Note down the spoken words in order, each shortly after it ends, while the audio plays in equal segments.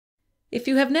If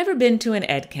you have never been to an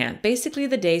EdCamp, basically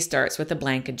the day starts with a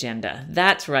blank agenda.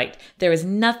 That's right, there is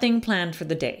nothing planned for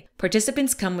the day.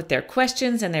 Participants come with their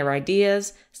questions and their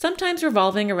ideas, sometimes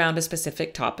revolving around a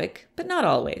specific topic, but not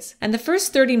always. And the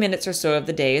first 30 minutes or so of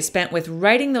the day is spent with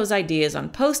writing those ideas on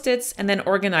Post-its and then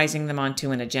organizing them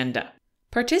onto an agenda.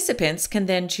 Participants can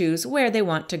then choose where they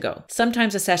want to go.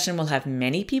 Sometimes a session will have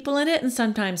many people in it and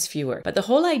sometimes fewer. But the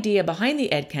whole idea behind the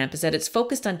EdCamp is that it's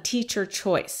focused on teacher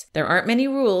choice. There aren't many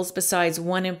rules besides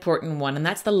one important one, and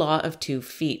that's the law of 2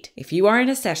 feet. If you are in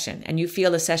a session and you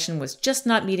feel the session was just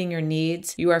not meeting your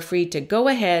needs, you are free to go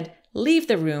ahead, leave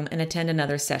the room, and attend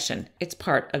another session. It's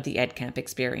part of the EdCamp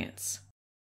experience.